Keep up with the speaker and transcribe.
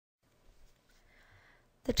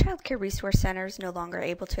The Child Care Resource Center is no longer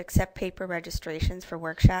able to accept paper registrations for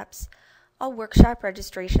workshops. All workshop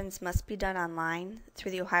registrations must be done online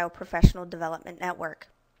through the Ohio Professional Development Network.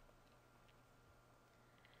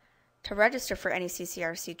 To register for any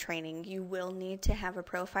CCRC training, you will need to have a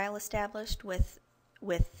profile established with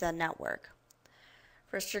the network.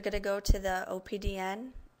 First, you're going to go to the OPDN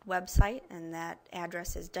website, and that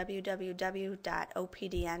address is www.opdn.org.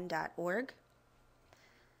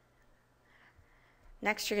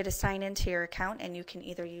 Next, you're going to sign into your account, and you can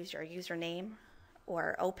either use your username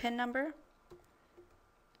or OPIN number.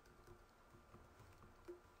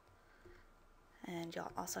 And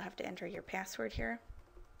you'll also have to enter your password here.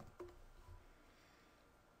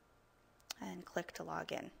 And click to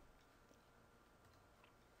log in.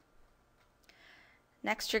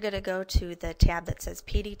 Next, you're going to go to the tab that says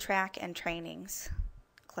PD Track and Trainings.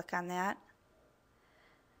 Click on that.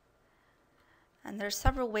 And there's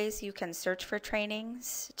several ways you can search for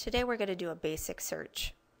trainings. Today we're going to do a basic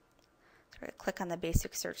search. So we're going to click on the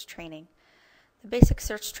basic search training. The basic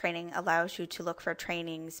search training allows you to look for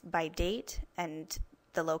trainings by date and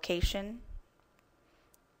the location.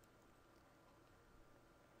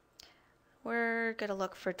 We're going to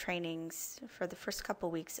look for trainings for the first couple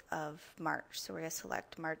weeks of March. So we're going to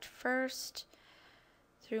select March 1st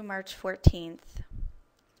through March 14th.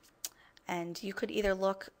 And you could either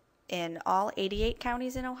look in all 88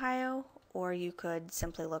 counties in Ohio, or you could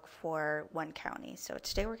simply look for one county. So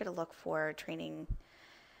today we're going to look for training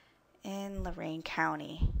in Lorain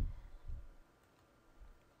County.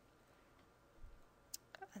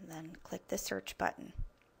 And then click the search button.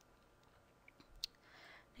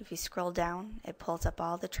 If you scroll down, it pulls up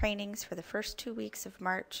all the trainings for the first 2 weeks of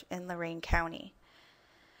March in Lorain County.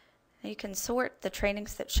 Now you can sort the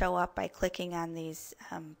trainings that show up by clicking on these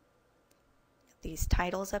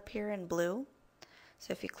titles up here in blue.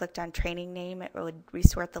 So if you clicked on training name, it would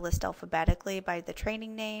resort the list alphabetically by the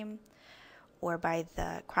training name or by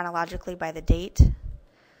the chronologically by the date.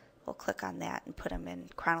 We'll click on that and put them in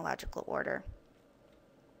chronological order.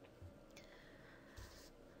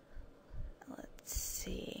 Let's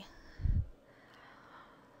see.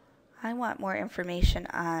 I want more information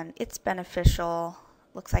on It's Beneficial.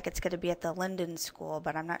 Looks like it's going to be at the Linden School,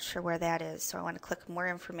 but I'm not sure where that is, so I want to click more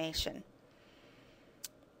information.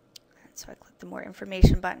 So I click the more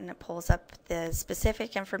information button. It pulls up the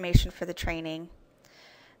specific information for the training,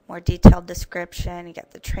 more detailed description. You get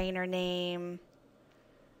the trainer name,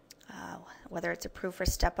 whether it's approved for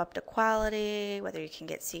Step Up to Quality, whether you can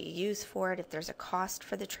get CEUs for it, if there's a cost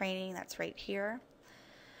for the training, that's right here.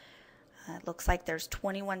 It looks like there's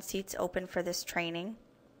 21 seats open for this training.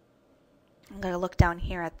 I'm going to look down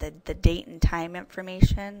here at the date and time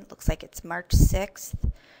information. It looks like it's March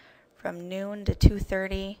 6th from noon to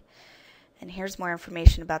 2:30. And here's more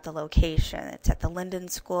information about the location. It's at the Linden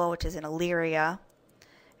School, which is in Elyria.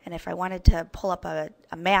 And if I wanted to pull up a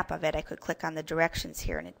map of it, I could click on the directions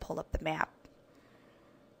here and it'd pull up the map.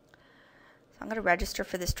 So I'm going to register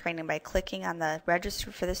for this training by clicking on the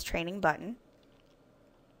Register for this Training button.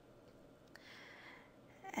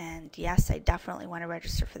 And yes, I definitely want to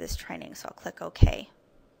register for this training, so I'll click OK.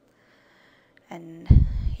 And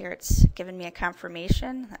here it's given me a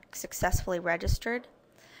confirmation that I successfully registered.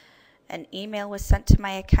 An email was sent to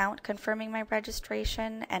my account confirming my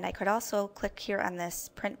registration, and I could also click here on this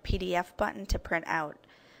Print PDF button to print out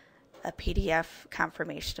a PDF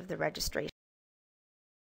confirmation of the registration.